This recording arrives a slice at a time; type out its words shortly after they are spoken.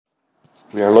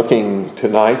We are looking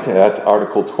tonight at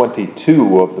Article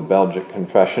 22 of the Belgic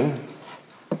Confession,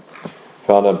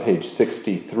 found on page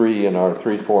 63 in our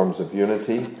Three Forms of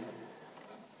Unity.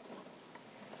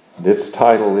 Its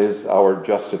title is Our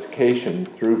Justification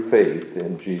Through Faith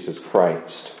in Jesus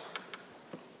Christ.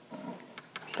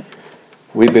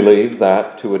 We believe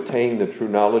that to attain the true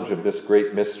knowledge of this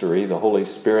great mystery, the Holy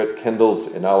Spirit kindles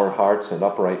in our hearts an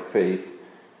upright faith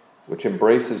which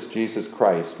embraces Jesus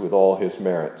Christ with all his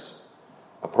merits,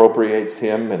 appropriates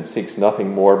him, and seeks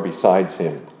nothing more besides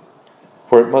him.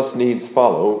 For it must needs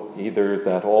follow either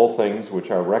that all things which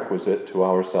are requisite to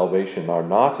our salvation are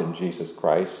not in Jesus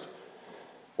Christ,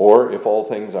 or if all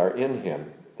things are in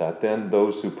him, that then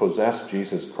those who possess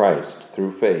Jesus Christ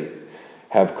through faith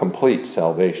have complete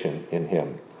salvation in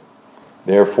him.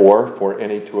 Therefore, for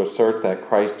any to assert that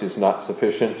Christ is not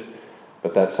sufficient,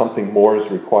 but that something more is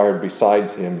required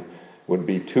besides him, would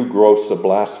be too gross a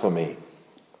blasphemy.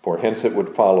 For hence it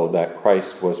would follow that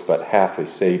Christ was but half a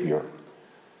Savior.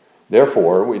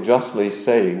 Therefore, we justly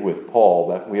say with Paul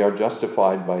that we are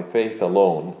justified by faith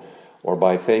alone, or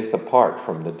by faith apart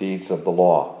from the deeds of the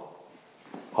law.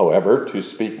 However, to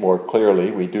speak more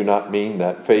clearly, we do not mean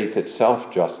that faith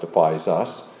itself justifies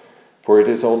us, for it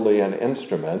is only an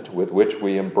instrument with which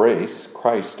we embrace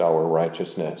Christ our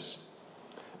righteousness.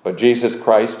 But Jesus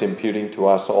Christ, imputing to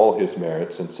us all his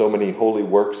merits and so many holy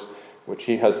works which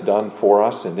he has done for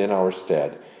us and in our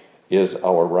stead, is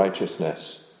our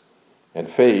righteousness.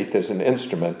 And faith is an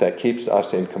instrument that keeps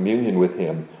us in communion with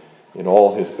him in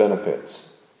all his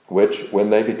benefits, which, when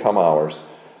they become ours,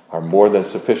 are more than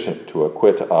sufficient to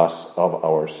acquit us of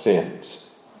our sins.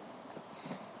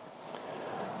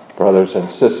 Brothers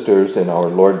and sisters in our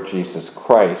Lord Jesus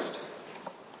Christ,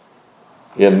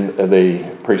 in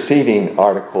the preceding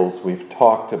articles we've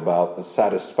talked about the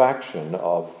satisfaction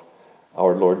of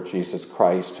our Lord Jesus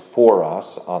Christ for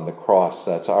us on the cross.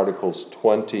 That's Articles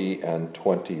 20 and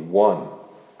 21.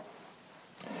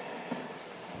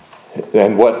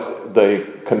 And what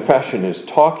the confession is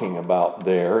talking about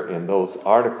there in those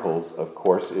articles, of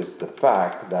course, is the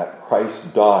fact that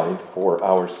Christ died for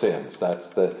our sins. That's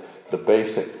the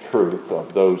basic truth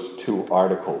of those two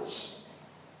articles.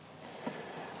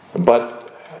 But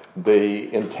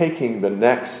in taking the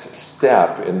next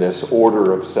step in this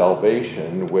order of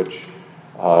salvation, which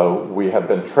we have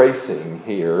been tracing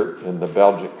here in the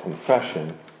Belgic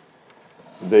Confession,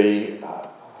 the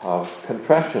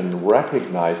confession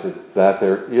recognizes that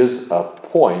there is a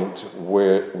point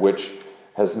which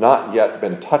has not yet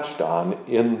been touched on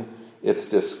in its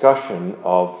discussion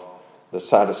of the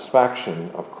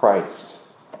satisfaction of Christ,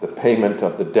 the payment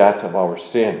of the debt of our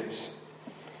sins.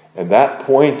 And that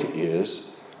point is,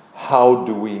 how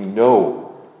do we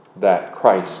know that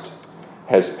Christ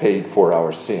has paid for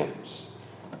our sins?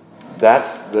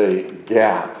 That's the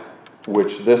gap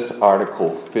which this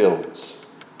article fills.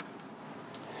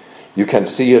 You can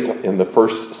see it in the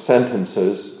first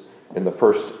sentences, in the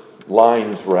first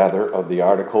lines, rather, of the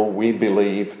article. We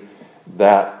believe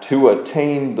that to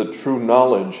attain the true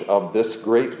knowledge of this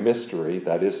great mystery,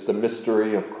 that is the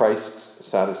mystery of Christ's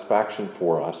satisfaction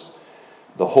for us,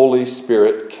 the Holy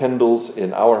Spirit kindles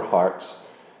in our hearts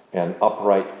an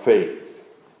upright faith.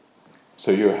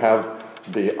 So you have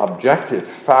the objective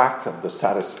fact of the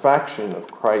satisfaction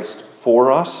of Christ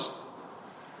for us,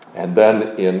 and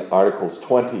then in Articles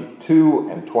 22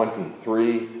 and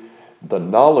 23, the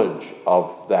knowledge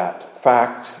of that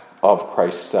fact of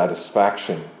Christ's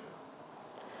satisfaction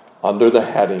under the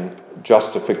heading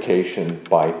Justification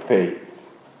by Faith.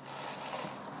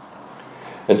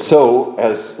 And so,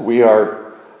 as we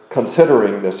are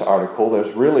considering this article,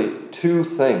 there's really two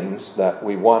things that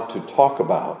we want to talk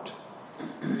about.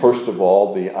 First of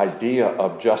all, the idea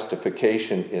of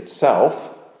justification itself,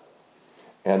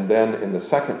 and then in the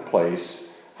second place,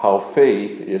 how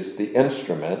faith is the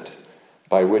instrument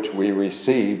by which we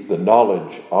receive the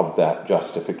knowledge of that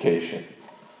justification.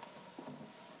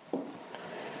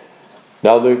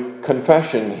 Now, the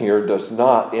confession here does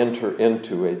not enter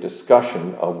into a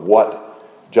discussion of what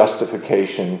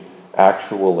justification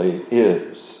actually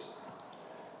is.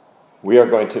 We are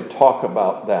going to talk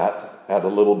about that at a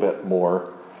little bit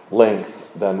more length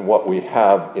than what we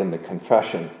have in the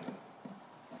confession.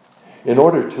 In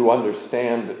order to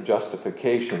understand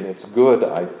justification, it's good,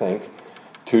 I think,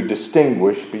 to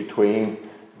distinguish between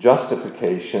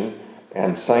justification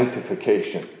and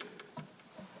sanctification.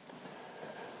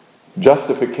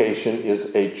 Justification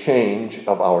is a change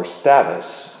of our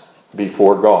status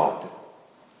before God.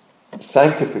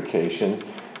 Sanctification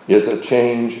is a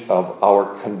change of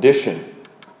our condition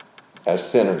as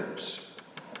sinners.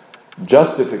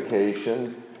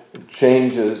 Justification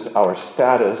changes our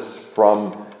status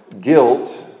from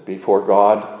guilt before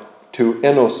God to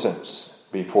innocence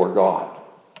before God.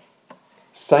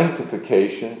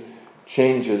 Sanctification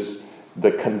changes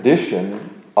the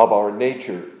condition of our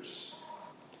natures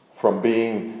from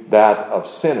being that of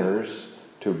sinners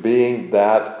to being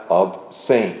that of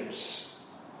saints.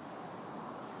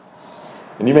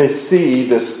 And you may see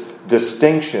this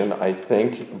distinction, I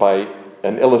think, by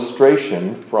an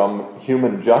illustration from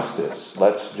human justice.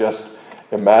 Let's just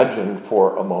imagine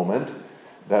for a moment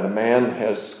that a man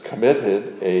has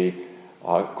committed a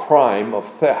crime of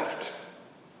theft,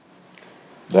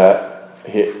 that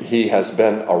he has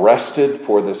been arrested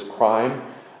for this crime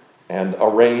and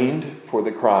arraigned for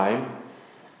the crime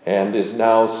and is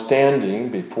now standing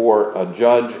before a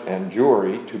judge and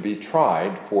jury to be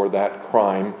tried for that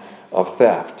crime of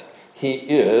theft. He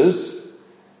is,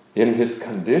 in his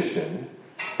condition,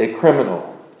 a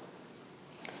criminal.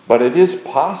 But it is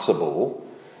possible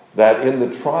that in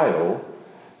the trial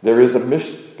there is a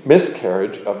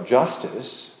miscarriage of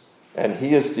justice and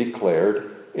he is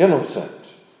declared innocent.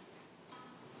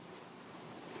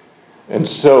 And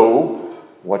so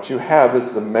what you have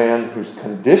is the man whose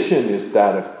condition is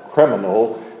that of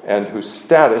criminal and whose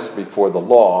status before the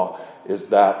law is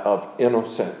that of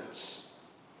innocence.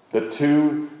 The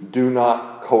two do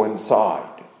not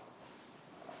coincide.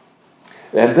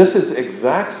 And this is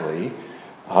exactly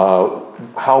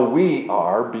how we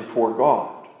are before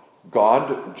God.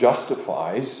 God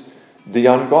justifies the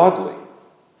ungodly.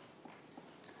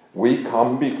 We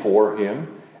come before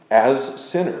him as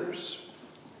sinners,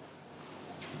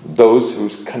 those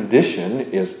whose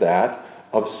condition is that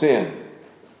of sin.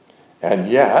 And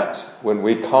yet, when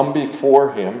we come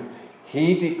before him,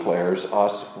 he declares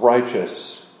us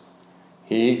righteous.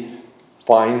 He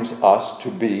finds us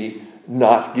to be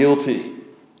not guilty.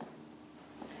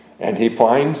 And he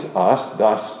finds us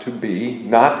thus to be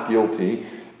not guilty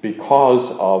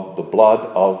because of the blood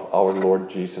of our Lord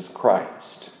Jesus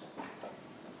Christ.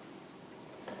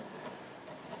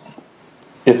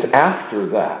 It's after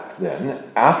that, then,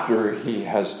 after he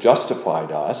has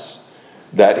justified us,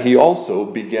 that he also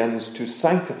begins to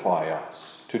sanctify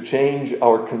us, to change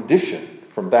our condition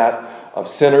from that of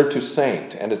sinner to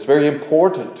saint. And it's very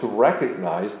important to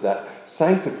recognize that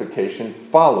sanctification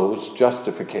follows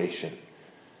justification.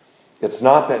 It's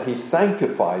not that he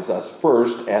sanctifies us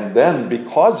first and then,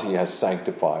 because he has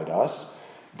sanctified us,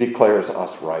 declares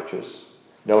us righteous.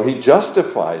 No, he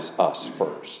justifies us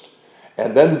first.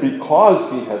 And then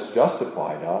because he has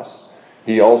justified us,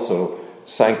 he also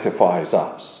sanctifies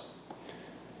us.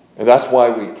 And that's why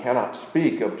we cannot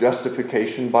speak of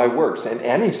justification by works in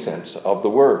any sense of the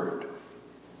word.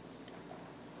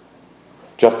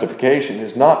 Justification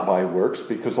is not by works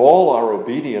because all our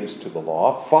obedience to the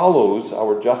law follows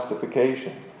our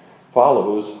justification,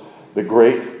 follows the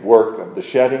great work of the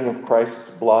shedding of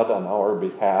Christ's blood on our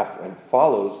behalf, and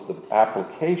follows the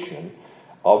application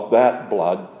of that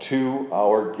blood to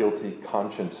our guilty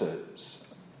consciences.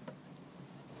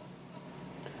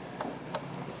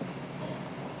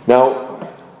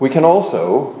 Now, we can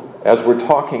also, as we're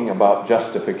talking about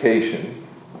justification,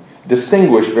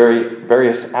 distinguish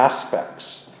various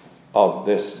aspects of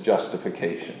this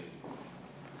justification.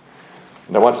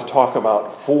 And I want to talk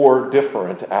about 4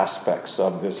 different aspects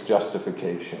of this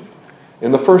justification.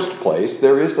 In the first place,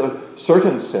 there is a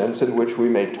certain sense in which we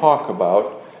may talk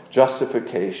about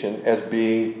justification as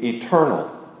being eternal.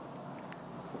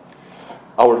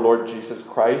 Our Lord Jesus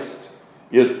Christ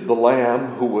is the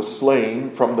Lamb who was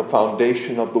slain from the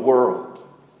foundation of the world.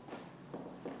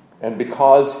 And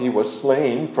because he was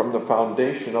slain from the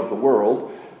foundation of the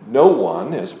world, no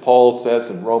one, as Paul says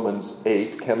in Romans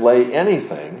 8, can lay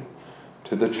anything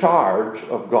to the charge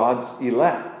of God's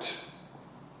elect.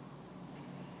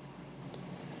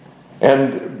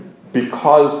 And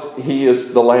because he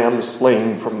is the Lamb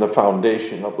slain from the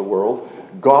foundation of the world,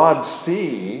 God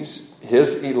sees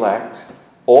his elect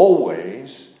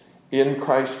always in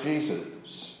Christ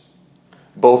Jesus.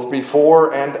 Both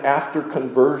before and after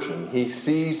conversion, he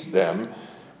sees them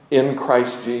in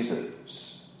Christ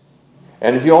Jesus.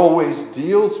 And he always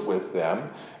deals with them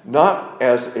not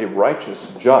as a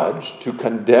righteous judge to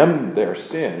condemn their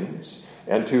sins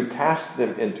and to cast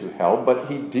them into hell, but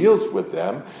he deals with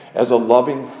them as a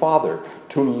loving father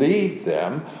to lead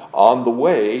them on the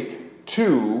way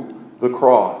to the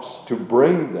cross, to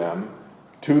bring them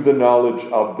to the knowledge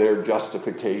of their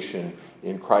justification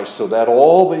in Christ, so that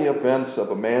all the events of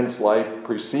a man's life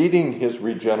preceding his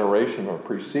regeneration or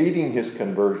preceding his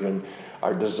conversion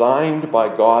are designed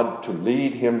by God to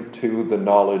lead him to the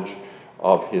knowledge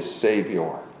of his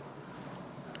Savior.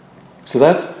 So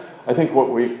that's, I think,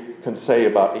 what we can say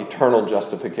about eternal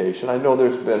justification. I know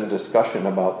there's been discussion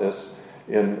about this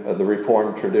in the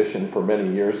Reformed tradition for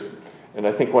many years, and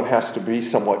I think one has to be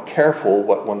somewhat careful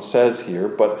what one says here,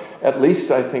 but at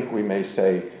least I think we may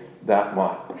say that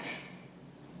much.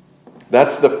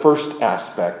 That's the first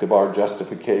aspect of our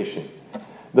justification.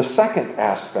 The second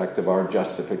aspect of our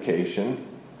justification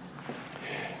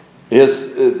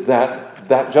is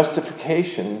that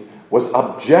justification was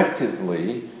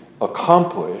objectively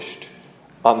accomplished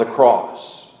on the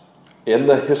cross, in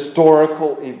the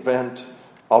historical event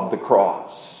of the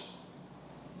cross.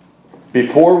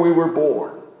 Before we were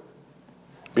born,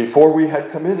 before we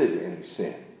had committed any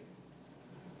sin,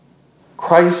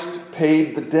 Christ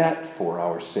paid the debt for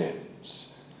our sins.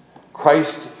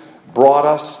 Christ brought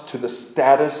us to the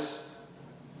status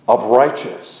of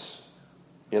righteous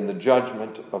in the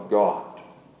judgment of God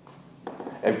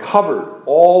and covered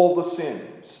all the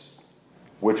sins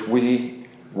which we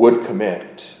would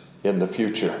commit in the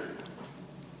future.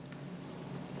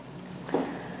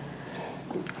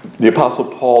 The Apostle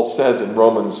Paul says in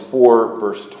Romans 4,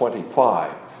 verse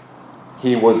 25,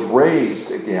 he was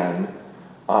raised again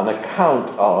on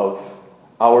account of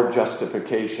our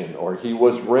justification, or he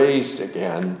was raised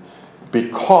again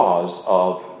because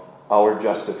of our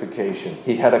justification.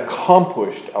 He had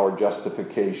accomplished our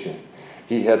justification.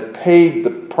 He had paid the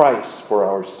price for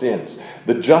our sins.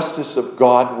 The justice of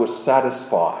God was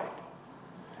satisfied.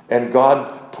 And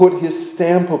God put his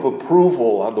stamp of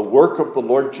approval on the work of the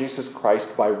Lord Jesus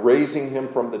Christ by raising him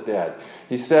from the dead.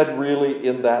 He said really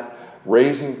in that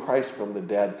raising Christ from the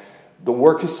dead, the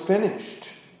work is finished.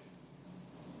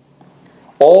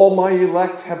 All my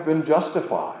elect have been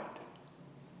justified.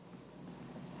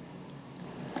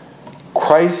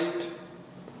 Christ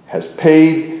has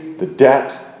paid the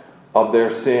debt of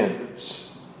their sins,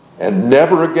 and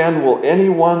never again will any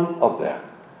one of them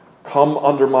come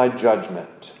under my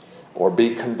judgment or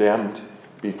be condemned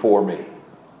before me.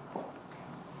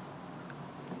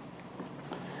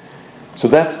 So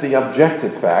that's the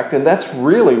objective fact, and that's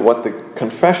really what the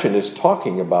confession is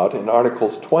talking about in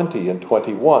Articles 20 and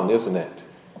 21, isn't it?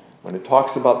 When it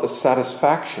talks about the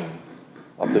satisfaction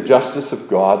of the justice of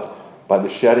God by the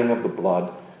shedding of the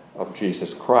blood of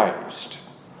Jesus Christ.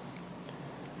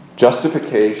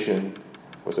 Justification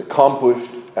was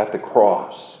accomplished at the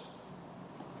cross,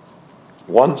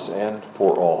 once and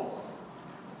for all.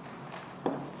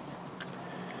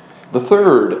 The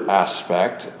third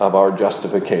aspect of our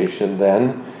justification,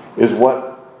 then, is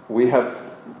what we have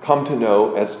come to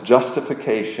know as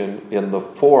justification in the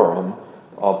forum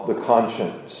of the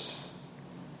conscience.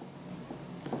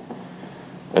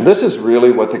 And this is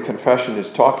really what the confession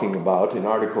is talking about in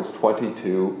Articles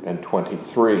 22 and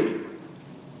 23.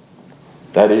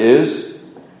 That is,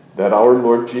 that our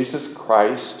Lord Jesus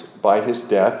Christ, by his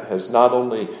death, has not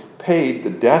only paid the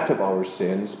debt of our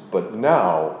sins, but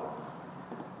now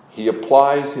he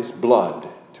applies his blood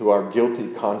to our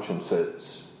guilty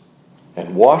consciences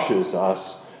and washes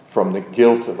us from the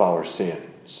guilt of our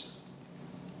sins.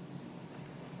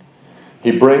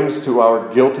 He brings to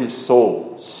our guilty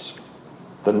souls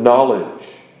the knowledge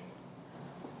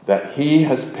that he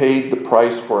has paid the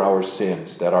price for our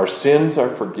sins, that our sins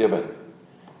are forgiven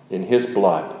in his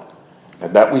blood,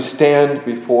 and that we stand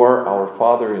before our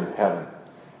Father in heaven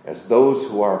as those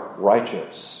who are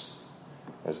righteous,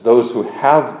 as those who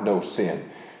have no sin.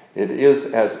 It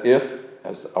is as if,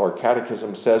 as our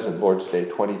catechism says in Lord's Day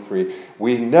 23,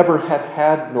 we never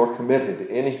had nor committed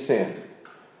any sin.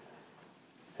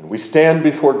 And we stand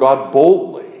before God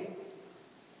boldly,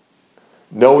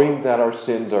 knowing that our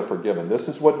sins are forgiven. This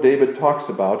is what David talks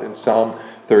about in Psalm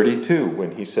 32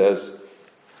 when he says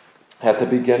at the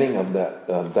beginning of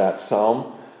that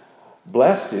psalm,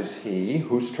 "Blessed is he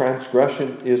whose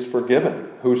transgression is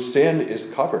forgiven, whose sin is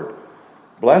covered.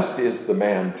 Blessed is the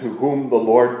man to whom the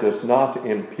Lord does not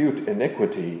impute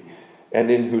iniquity, and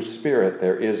in whose spirit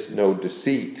there is no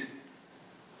deceit."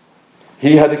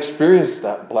 He had experienced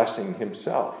that blessing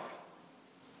himself.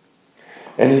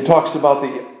 And he talks about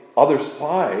the other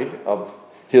side of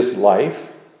his life,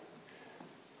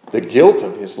 the guilt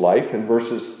of his life, in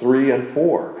verses 3 and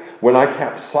 4. "When I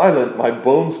kept silent, my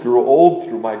bones grew old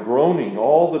through my groaning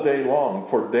all the day long.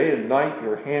 For day and night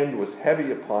your hand was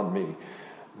heavy upon me.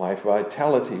 My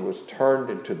vitality was turned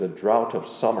into the drought of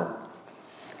summer."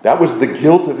 That was the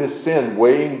guilt of his sin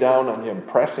weighing down on him,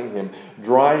 pressing him,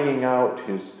 drying out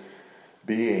his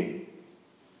being.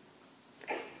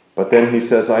 But then he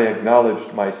says, "I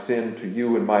acknowledged my sin to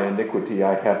you, and my iniquity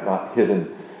I have not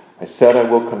hidden. I said, I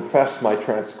will confess my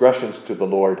transgressions to the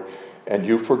Lord, and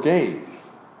you forgave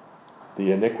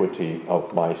the iniquity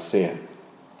of my sin."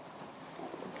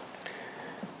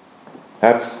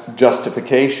 That's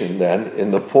justification then in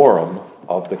the forum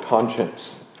of the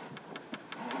conscience.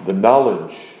 the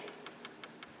knowledge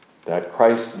that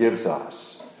Christ gives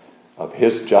us of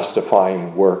his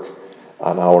justifying work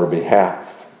on our behalf.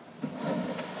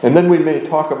 And then we may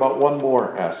talk about one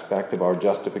more aspect of our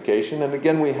justification. And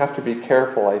again, we have to be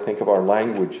careful, I think, of our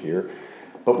language here.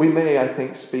 But we may, I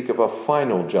think, speak of a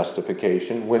final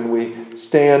justification when we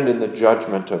stand in the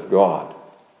judgment of God.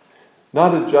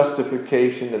 Not a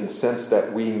justification in the sense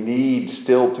that we need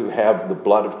still to have the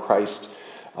blood of Christ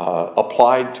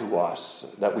applied to us,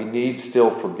 that we need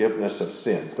still forgiveness of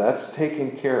sins. That's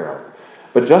taken care of.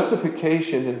 But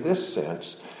justification in this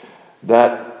sense,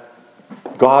 that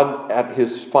God at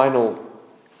his final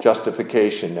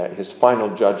justification, at his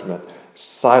final judgment,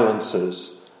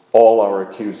 silences all our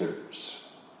accusers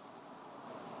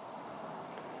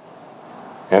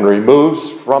and removes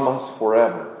from us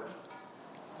forever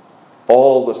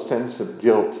all the sense of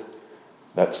guilt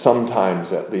that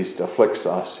sometimes at least afflicts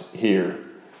us here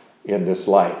in this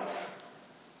life,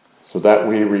 so that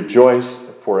we rejoice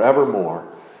forevermore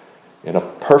in a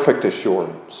perfect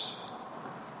assurance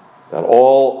that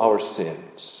all our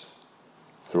sins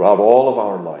throughout all of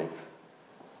our life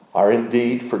are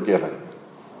indeed forgiven,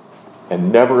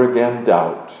 and never again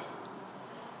doubt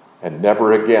and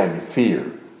never again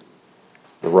fear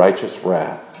the righteous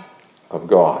wrath of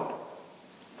God.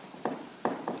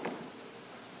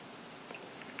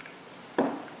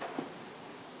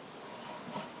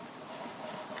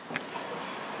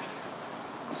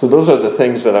 So those are the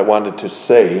things that I wanted to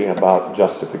say about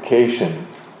justification.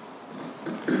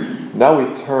 Now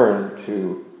we turn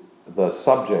to the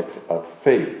subject of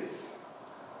faith.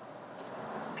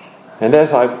 And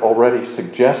as I've already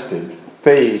suggested,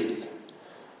 faith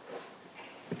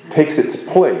takes its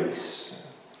place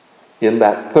in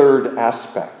that third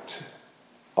aspect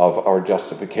of our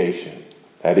justification.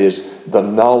 That is, the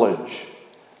knowledge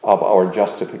of our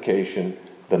justification,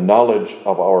 the knowledge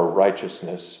of our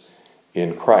righteousness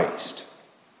in Christ.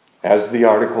 As the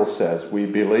article says, we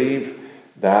believe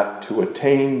that to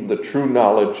attain the true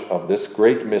knowledge of this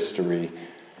great mystery,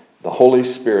 the Holy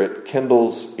Spirit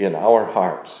kindles in our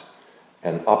hearts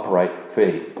an upright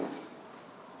faith.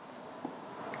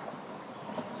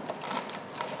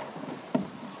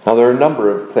 Now, there are a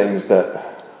number of things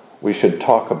that we should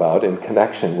talk about in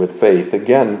connection with faith.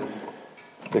 Again,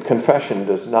 the confession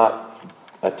does not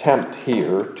attempt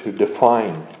here to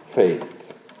define faith.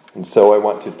 And so I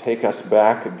want to take us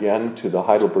back again to the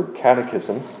Heidelberg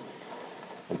Catechism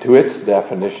and to its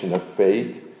definition of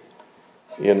faith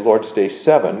in Lord's Day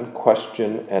 7,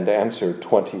 question and answer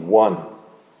 21,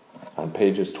 on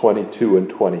pages 22 and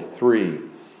 23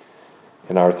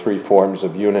 in our three forms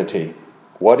of unity.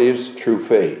 What is true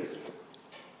faith?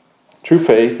 True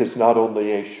faith is not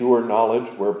only a sure knowledge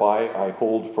whereby I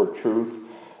hold for truth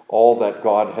all that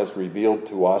God has revealed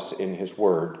to us in his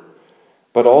word,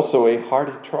 but also a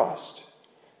hearty trust,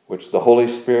 which the Holy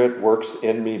Spirit works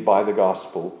in me by the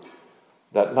gospel,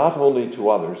 that not only to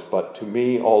others, but to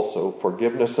me also,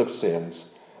 forgiveness of sins,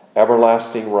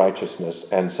 everlasting righteousness,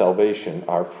 and salvation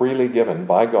are freely given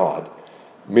by God,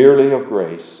 merely of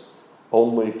grace,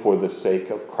 only for the sake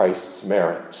of Christ's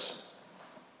merits.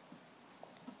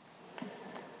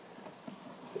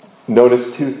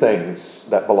 Notice two things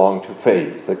that belong to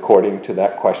faith, according to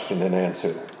that question and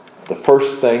answer. The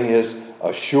first thing is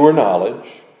a sure knowledge,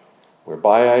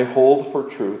 whereby I hold for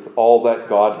truth all that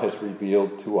God has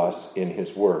revealed to us in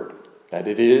his word. That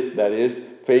is,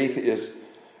 faith is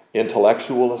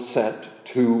intellectual assent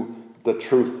to the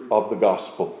truth of the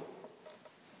gospel.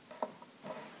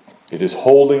 It is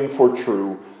holding for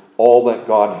true all that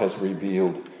God has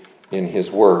revealed in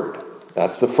his word.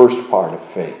 That's the first part of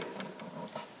faith.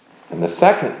 And the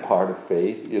second part of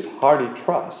faith is hearty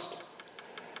trust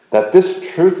that this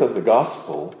truth of the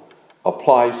gospel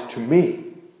applies to me.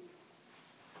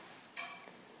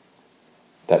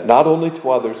 That not only to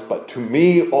others, but to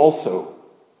me also,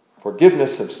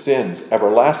 forgiveness of sins,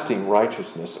 everlasting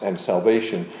righteousness, and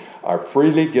salvation are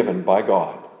freely given by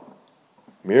God,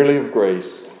 merely of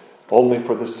grace, only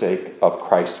for the sake of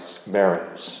Christ's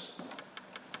merits.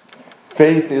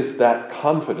 Faith is that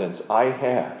confidence I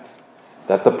have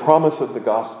that the promise of the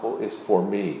gospel is for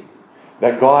me,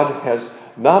 that God has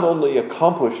not only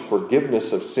accomplished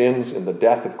forgiveness of sins in the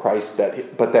death of Christ,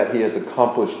 but that he has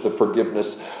accomplished the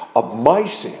forgiveness of my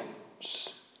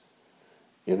sins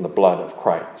in the blood of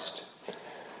Christ.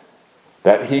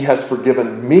 That he has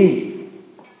forgiven me,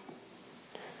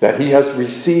 that he has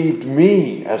received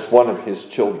me as one of his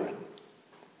children,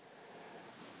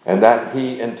 and that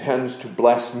he intends to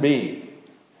bless me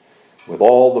with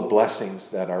all the blessings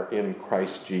that are in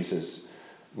Christ Jesus,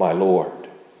 my Lord.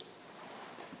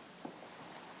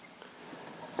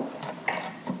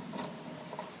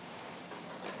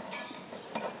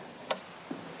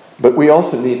 But we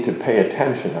also need to pay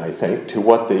attention, I think, to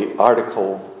what the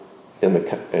article in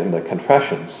the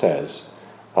confession says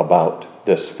about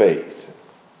this faith.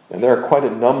 And there are quite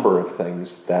a number of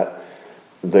things that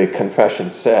the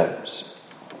confession says.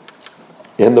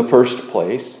 In the first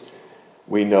place,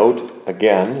 we note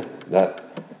again that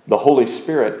the Holy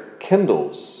Spirit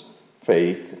kindles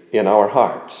faith in our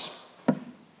hearts.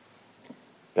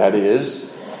 That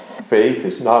is, faith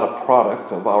is not a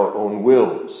product of our own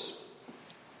wills.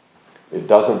 It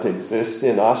doesn't exist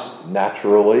in us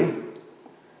naturally,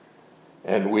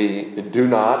 and we do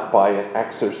not, by an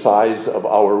exercise of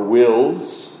our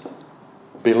wills,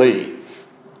 believe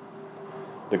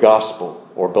the gospel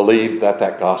or believe that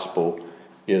that gospel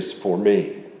is for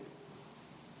me.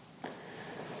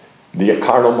 The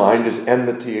carnal mind is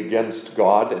enmity against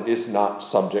God and is not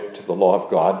subject to the law of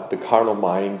God. The carnal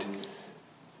mind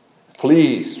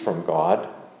flees from God.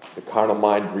 The carnal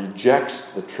mind rejects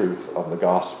the truth of the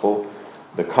gospel.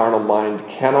 The carnal mind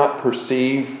cannot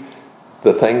perceive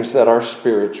the things that are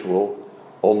spiritual.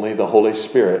 Only the Holy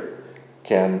Spirit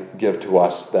can give to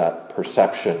us that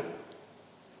perception.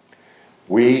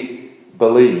 We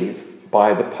believe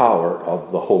by the power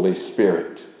of the Holy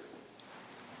Spirit.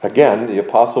 Again, the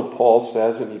Apostle Paul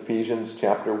says in Ephesians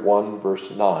chapter 1,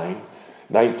 verse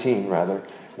 19,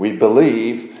 we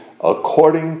believe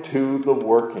according to the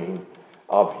working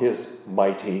of his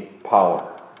mighty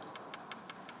power.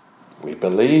 We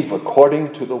believe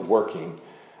according to the working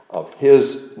of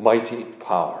his mighty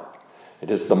power.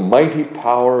 It is the mighty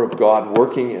power of God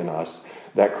working in us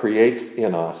that creates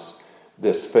in us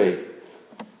this faith.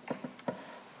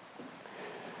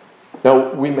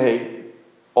 Now, we may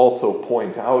also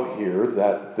point out here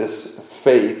that this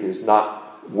faith is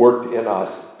not worked in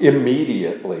us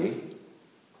immediately,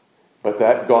 but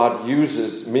that God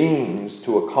uses means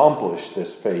to accomplish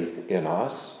this faith in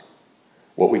us,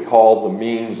 what we call the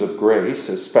means of grace,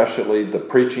 especially the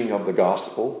preaching of the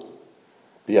gospel,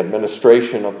 the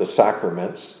administration of the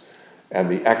sacraments,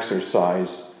 and the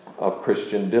exercise of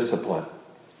Christian discipline.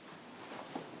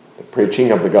 The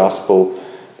preaching of the gospel,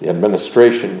 the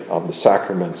administration of the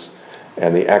sacraments,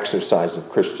 and the exercise of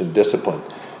Christian discipline.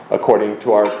 According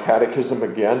to our catechism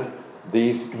again,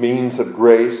 these means of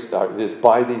grace, it is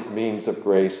by these means of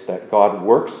grace that God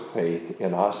works faith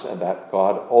in us and that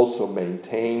God also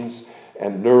maintains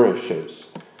and nourishes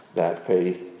that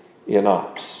faith in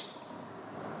us.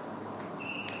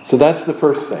 So that's the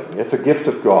first thing. It's a gift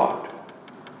of God.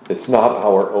 It's not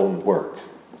our own work.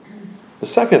 The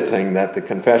second thing that the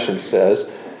confession says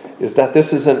is that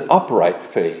this is an upright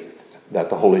faith that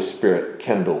the Holy Spirit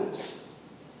kindles.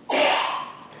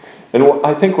 And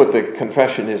I think what the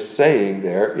confession is saying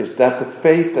there is that the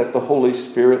faith that the Holy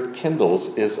Spirit kindles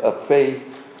is a faith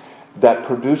that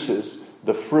produces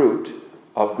the fruit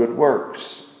of good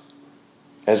works.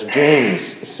 As James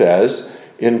says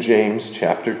in James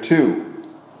chapter 2.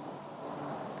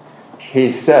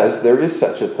 He says there is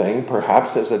such a thing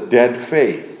perhaps as a dead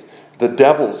faith. The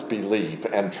devils believe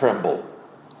and tremble.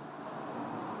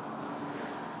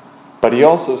 But he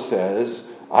also says,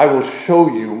 I will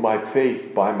show you my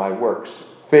faith by my works.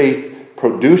 Faith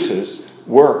produces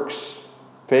works.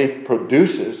 Faith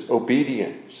produces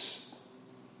obedience.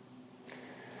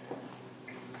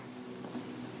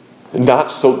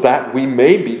 Not so that we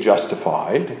may be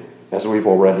justified, as we've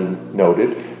already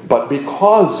noted, but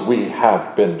because we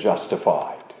have been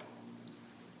justified.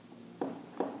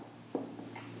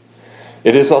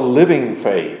 It is a living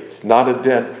faith, not a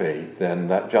dead faith, then,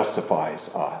 that justifies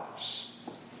us.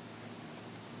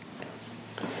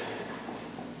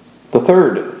 The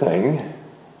third thing,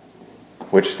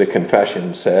 which the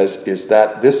confession says, is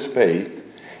that this faith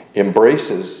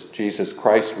embraces Jesus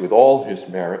Christ with all his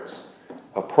merits,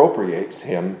 appropriates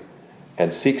him,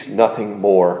 and seeks nothing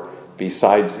more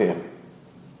besides him.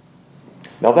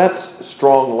 Now that's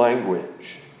strong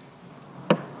language.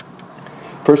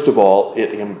 First of all,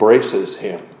 it embraces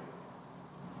him.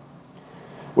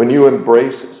 When you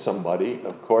embrace somebody,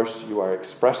 of course, you are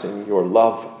expressing your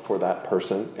love for that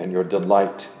person and your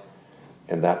delight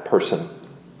in that person.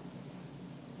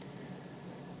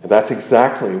 And that's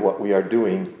exactly what we are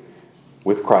doing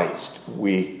with Christ.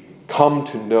 We come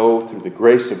to know, through the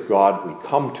grace of God, we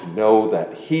come to know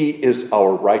that he is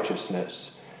our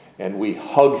righteousness, and we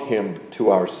hug him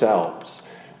to ourselves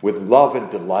with love and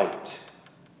delight.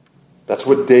 That's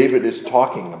what David is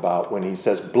talking about when he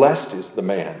says, blessed is the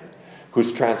man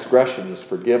whose transgression is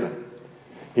forgiven.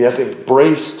 He has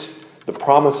embraced the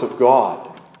promise of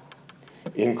God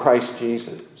in Christ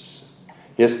Jesus.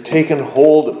 He has taken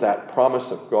hold of that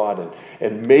promise of God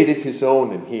and made it his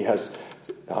own, and he has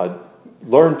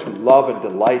learned to love and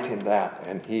delight in that,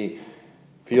 and he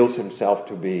feels himself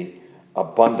to be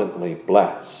abundantly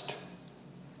blessed.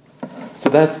 So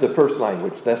that's the first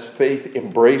language. That's faith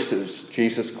embraces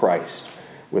Jesus Christ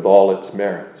with all its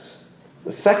merits.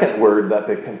 The second word that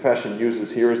the confession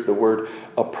uses here is the word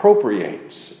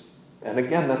appropriates. And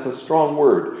again, that's a strong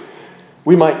word.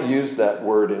 We might use that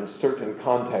word in certain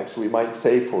contexts. We might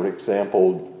say, for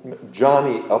example,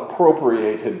 Johnny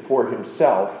appropriated for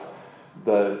himself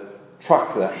the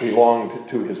truck that belonged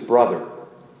to his brother.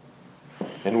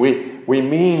 And we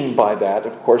mean by that,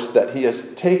 of course, that he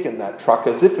has taken that truck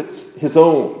as if it's his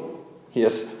own. He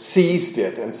has seized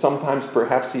it, and sometimes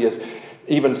perhaps he has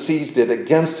even seized it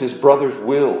against his brother's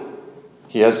will.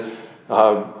 He has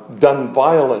done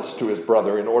violence to his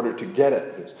brother in order to get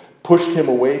it. He's pushed him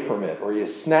away from it, or he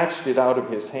has snatched it out of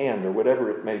his hand, or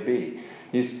whatever it may be.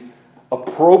 He's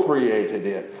appropriated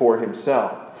it for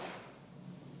himself.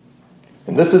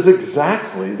 And this is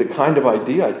exactly the kind of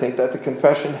idea I think that the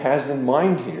confession has in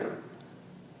mind here.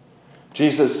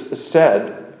 Jesus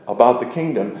said about the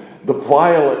kingdom, the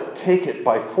violent take it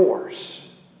by force.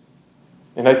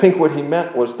 And I think what he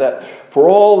meant was that for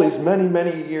all these many,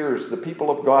 many years, the people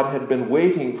of God had been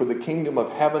waiting for the kingdom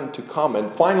of heaven to come.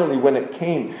 And finally, when it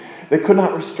came, they could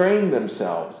not restrain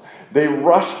themselves. They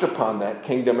rushed upon that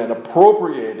kingdom and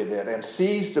appropriated it and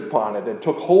seized upon it and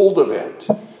took hold of it.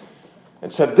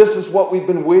 And said, this is what we've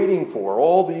been waiting for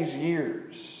all these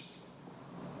years.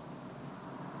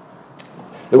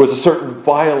 There was a certain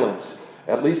violence,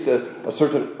 at least a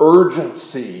certain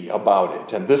urgency about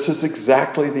it. And this is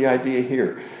exactly the idea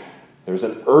here. There's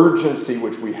an urgency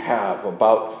which we have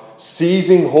about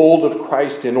seizing hold of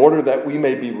Christ in order that we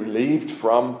may be relieved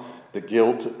from the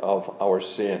guilt of our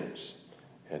sins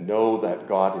and know that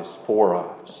God is for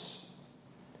us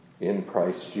in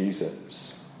Christ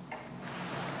Jesus.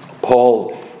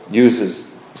 Paul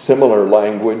uses similar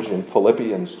language in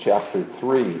Philippians chapter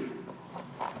 3.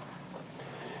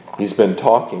 He's been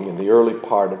talking in the early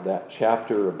part of that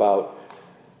chapter about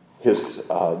his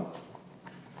love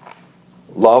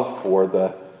for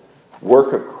the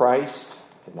work of Christ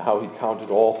and how he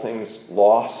counted all things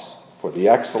loss for the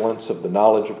excellence of the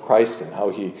knowledge of Christ and how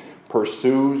he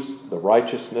pursues the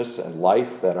righteousness and life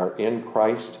that are in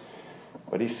Christ.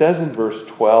 But he says in verse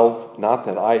 12, not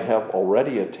that I have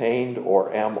already attained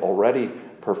or am already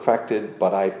perfected,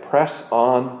 but I press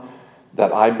on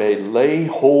that I may lay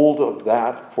hold of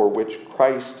that for which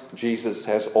Christ Jesus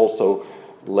has also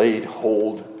laid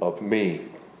hold of me.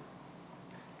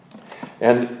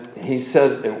 And he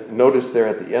says, and notice there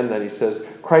at the end that he says,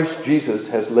 Christ Jesus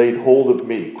has laid hold of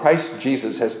me. Christ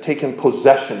Jesus has taken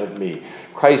possession of me.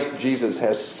 Christ Jesus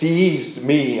has seized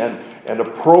me and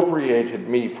appropriated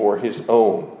me for his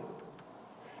own.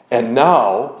 And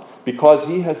now, because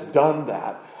he has done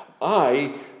that,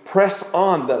 I press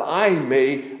on that I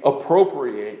may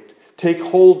appropriate, take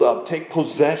hold of, take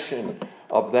possession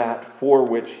of that for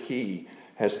which he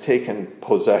has taken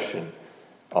possession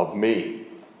of me.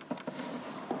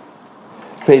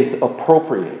 Faith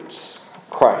appropriates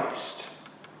Christ.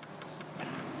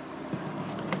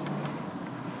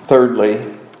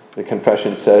 Thirdly, the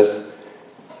confession says,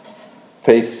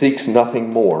 faith seeks nothing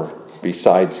more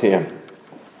besides him.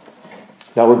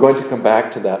 Now we're going to come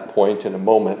back to that point in a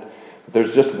moment.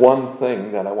 There's just one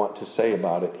thing that I want to say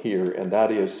about it here, and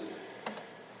that is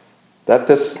that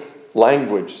this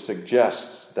language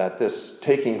suggests that this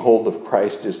taking hold of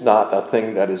Christ is not a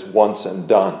thing that is once and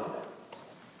done.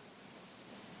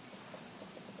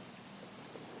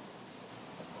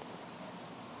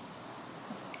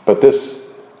 But this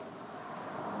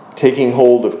taking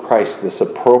hold of Christ, this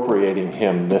appropriating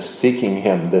him, this seeking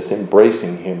him, this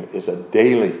embracing him is a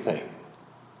daily thing.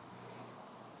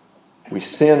 We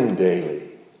sin daily.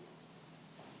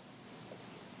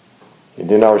 And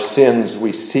in our sins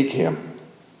we seek him.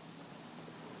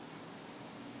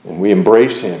 And we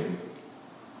embrace him.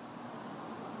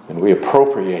 And we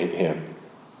appropriate him.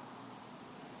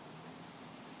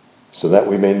 So that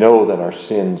we may know that our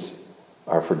sins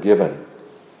are forgiven.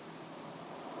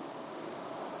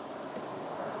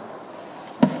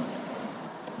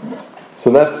 So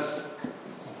that's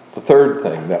the third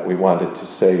thing that we wanted to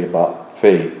say about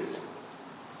faith.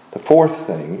 The fourth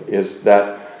thing is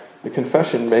that the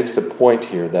confession makes a point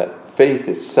here that faith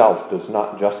itself does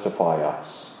not justify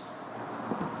us.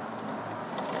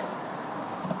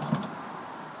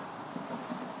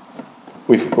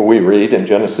 We read in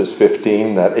Genesis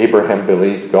 15 that Abraham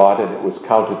believed God and it was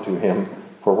counted to him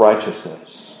for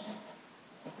righteousness.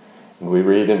 And we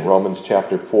read in Romans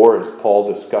chapter 4, as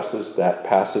Paul discusses that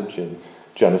passage in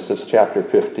Genesis chapter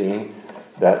 15,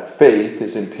 that faith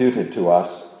is imputed to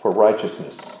us for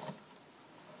righteousness.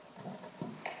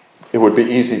 It would would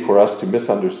be easy for us to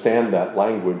misunderstand that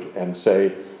language and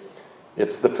say,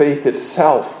 it's the faith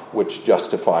itself which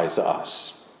justifies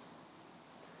us.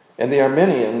 And the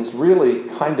Arminians really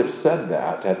kind of said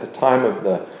that at the time of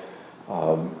the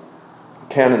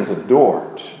Canons of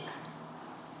Dort.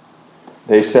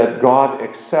 They said God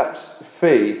accepts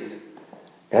faith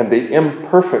and the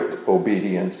imperfect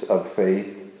obedience of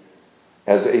faith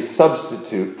as a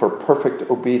substitute for perfect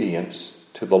obedience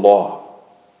to the law.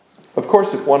 Of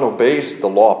course, if one obeys the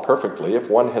law perfectly, if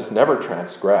one has never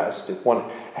transgressed, if one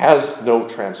has no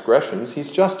transgressions, he's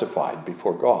justified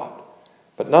before God.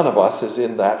 But none of us is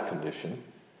in that condition.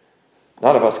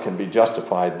 None of us can be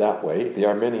justified that way. The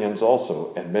Arminians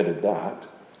also admitted that.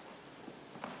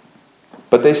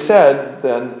 But they said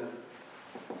then,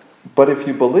 but if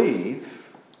you believe,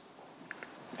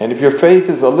 and if your faith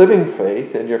is a living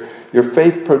faith, and your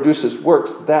faith produces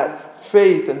works, that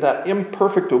faith and that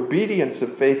imperfect obedience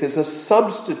of faith is a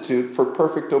substitute for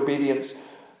perfect obedience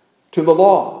to the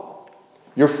law.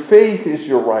 Your faith is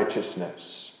your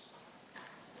righteousness.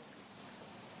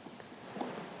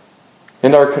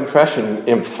 And our confession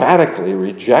emphatically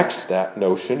rejects that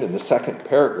notion in the second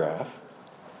paragraph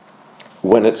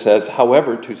when it says,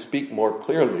 however, to speak more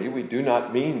clearly, we do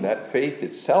not mean that faith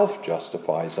itself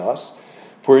justifies us,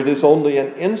 for it is only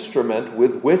an instrument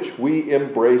with which we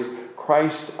embrace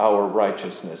Christ our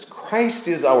righteousness. Christ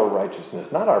is our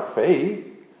righteousness, not our faith.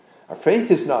 Our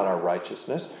faith is not our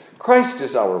righteousness. Christ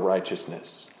is our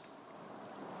righteousness.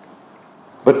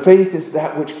 But faith is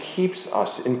that which keeps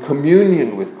us in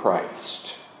communion with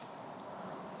Christ.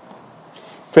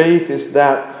 Faith is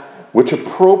that which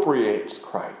appropriates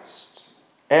Christ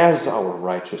as our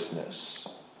righteousness.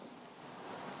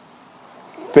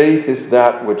 Faith is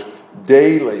that which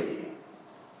daily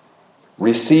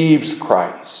receives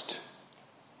Christ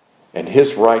and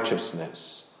his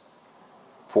righteousness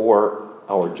for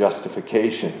our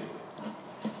justification.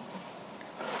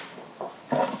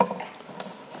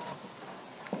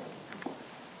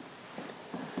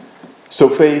 So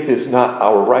faith is not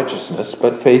our righteousness,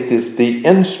 but faith is the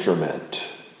instrument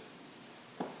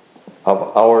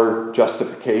of our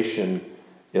justification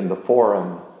in the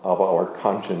forum of our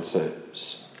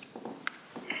consciences.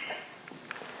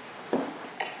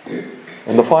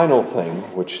 And the final thing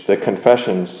which the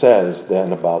confession says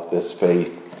then about this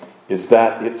faith is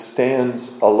that it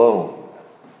stands alone.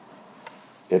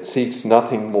 It seeks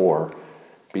nothing more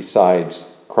besides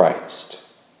Christ.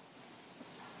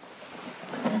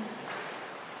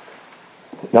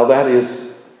 Now that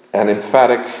is an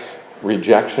emphatic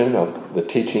rejection of the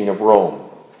teaching of Rome.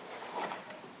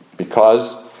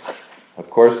 Because, of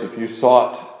course, if you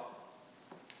sought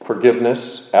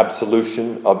forgiveness,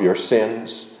 absolution of your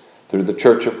sins through the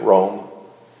Church of Rome,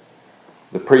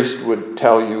 the priest would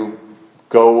tell you,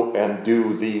 go and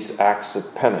do these acts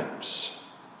of penance.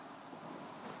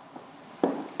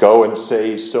 Go and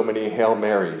say so many Hail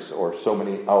Marys or so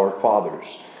many Our Fathers.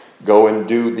 Go and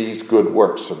do these good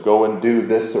works, or go and do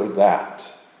this or that.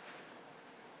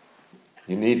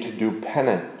 You need to do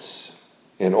penance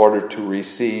in order to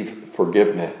receive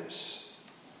forgiveness.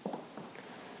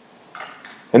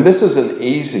 And this is an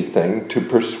easy thing to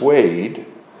persuade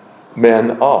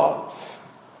men of.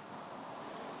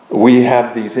 We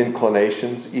have these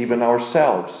inclinations even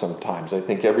ourselves sometimes. I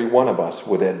think every one of us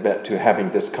would admit to having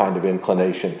this kind of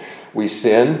inclination. We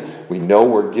sin, we know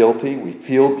we're guilty, we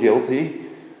feel guilty.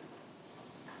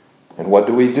 And what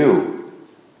do?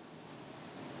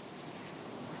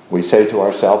 We say to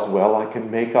ourselves, well, I can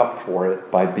make up for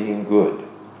it by being good.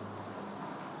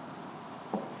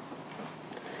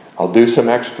 I'll do some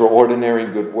extraordinary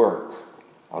good work.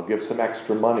 I'll give some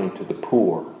extra money to the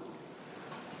poor.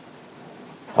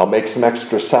 I'll make some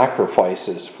extra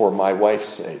sacrifices for my wife's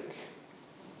sake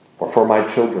or for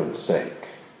my children's sake.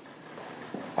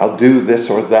 I'll do this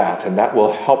or that, and that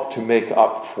will help to make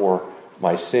up for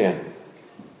my sin.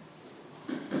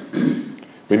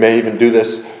 We may even do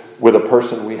this with a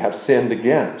person we have sinned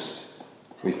against.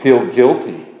 We feel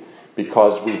guilty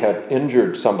because we have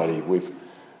injured somebody. We've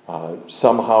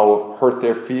somehow hurt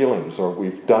their feelings, or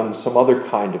we've done some other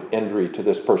kind of injury to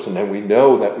this person, and we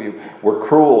know that we were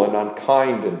cruel and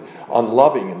unkind and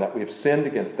unloving and that we've sinned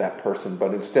against that person,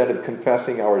 but instead of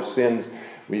confessing our sins,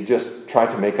 we just try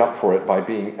to make up for it by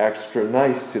being extra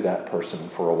nice to that person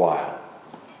for a while.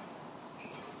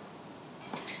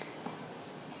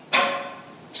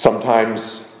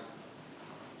 Sometimes,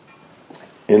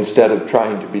 instead of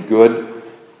trying to be good,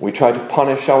 we try to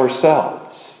punish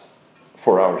ourselves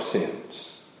for our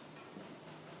sins.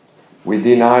 We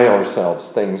deny ourselves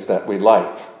things that we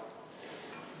like.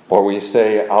 Or we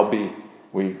say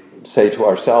to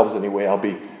ourselves anyway, I'll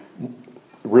be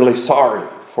really sorry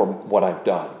for what I've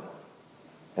done.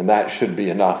 And that should be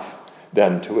enough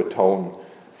then to atone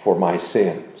for my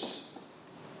sins.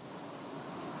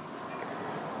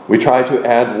 We try to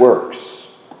add works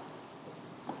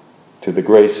to the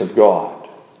grace of God.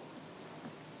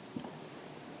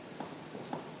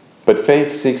 But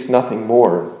faith seeks nothing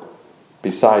more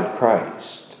beside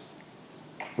Christ.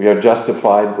 We are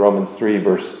justified, Romans 3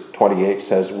 verse 28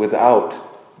 says,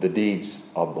 without the deeds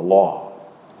of the law.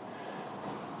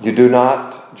 You do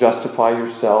not justify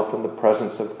yourself in the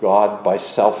presence of God by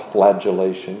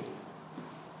self-flagellation,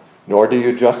 nor do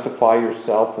you justify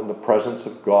yourself in the presence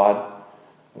of God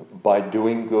by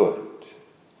doing good.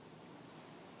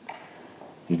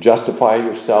 You justify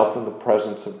yourself in the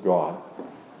presence of God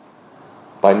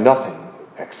by nothing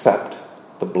except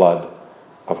the blood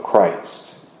of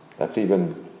Christ. That's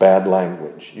even bad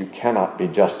language. You cannot be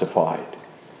justified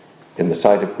in the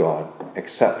sight of God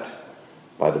except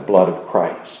by the blood of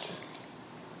Christ.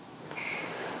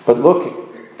 But look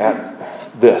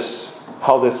at this,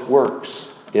 how this works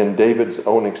in David's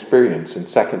own experience in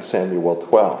 2 Samuel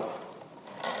 12.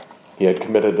 He had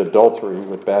committed adultery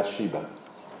with Bathsheba.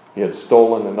 He had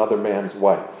stolen another man's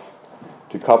wife.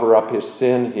 To cover up his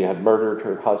sin, he had murdered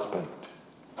her husband.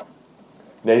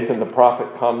 Nathan the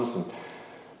prophet comes and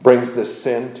brings this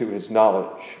sin to his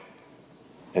knowledge.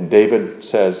 And David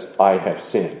says, I have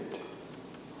sinned.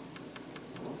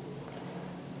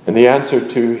 And the answer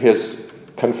to his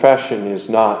confession is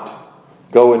not,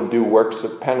 go and do works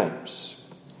of penance.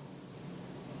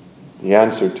 The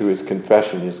answer to his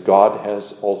confession is, God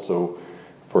has also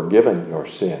forgiven your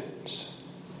sins.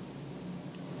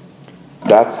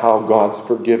 That's how God's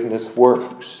forgiveness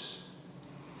works.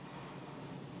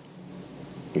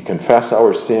 We confess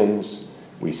our sins,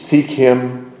 we seek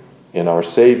Him in our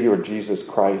Savior Jesus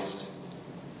Christ,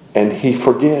 and He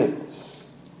forgives.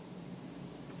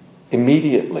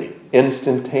 Immediately,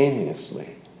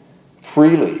 instantaneously,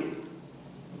 freely,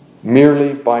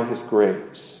 merely by His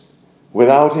grace,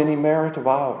 without any merit of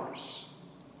ours,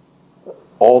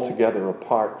 altogether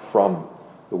apart from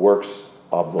the works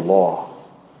of the law.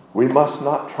 We must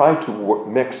not try to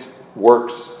mix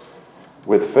works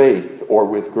with faith or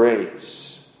with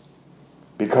grace,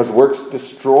 because works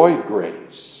destroy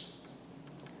grace.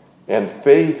 And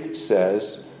faith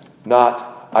says,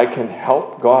 not, I can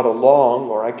help God along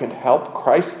or I can help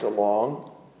Christ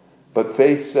along, but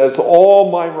faith says,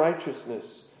 all my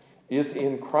righteousness is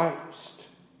in Christ.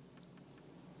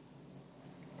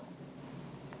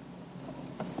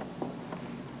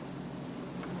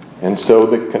 And so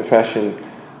the confession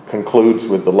concludes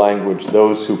with the language,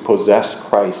 those who possess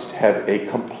Christ have a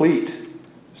complete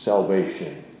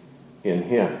salvation in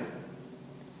Him.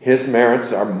 His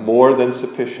merits are more than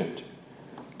sufficient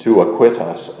to acquit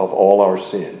us of all our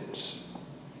sins.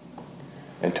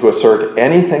 And to assert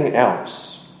anything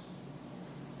else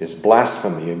is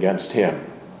blasphemy against Him,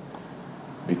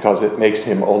 because it makes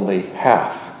Him only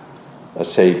half a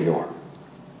Savior.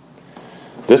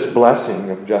 This blessing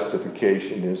of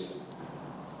justification is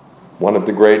one of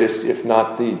the greatest, if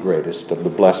not the greatest, of the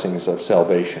blessings of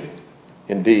salvation.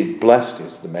 Indeed, blessed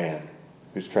is the man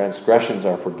whose transgressions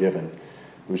are forgiven,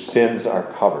 whose sins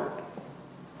are covered.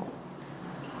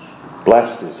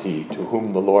 Blessed is he to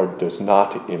whom the Lord does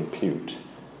not impute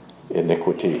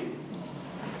iniquity.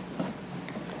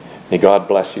 May God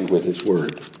bless you with His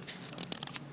word.